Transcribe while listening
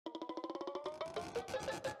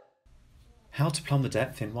How to plumb the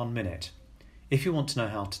depth in 1 minute. If you want to know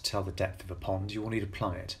how to tell the depth of a pond, you will need a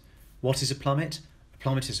plummet. What is a plummet? A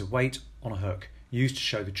plummet is a weight on a hook used to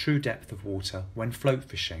show the true depth of water when float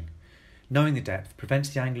fishing. Knowing the depth prevents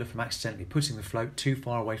the angler from accidentally putting the float too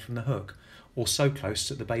far away from the hook, or so close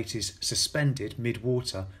that the bait is suspended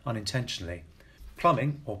mid-water unintentionally.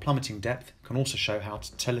 Plumbing or plummeting depth can also show how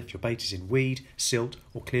to tell if your bait is in weed, silt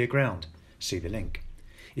or clear ground. See the link.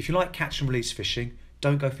 If you like catch and release fishing,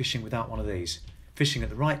 don't go fishing without one of these. Fishing at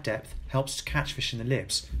the right depth helps to catch fish in the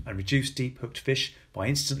lips and reduce deep hooked fish by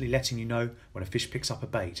instantly letting you know when a fish picks up a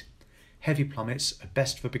bait. Heavy plummets are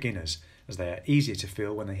best for beginners as they are easier to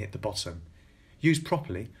feel when they hit the bottom. Used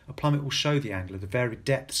properly, a plummet will show the angler the varied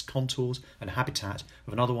depths, contours and habitat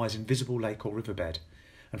of an otherwise invisible lake or riverbed.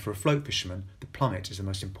 And for a float fisherman, the plummet is the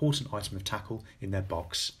most important item of tackle in their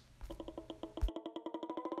box.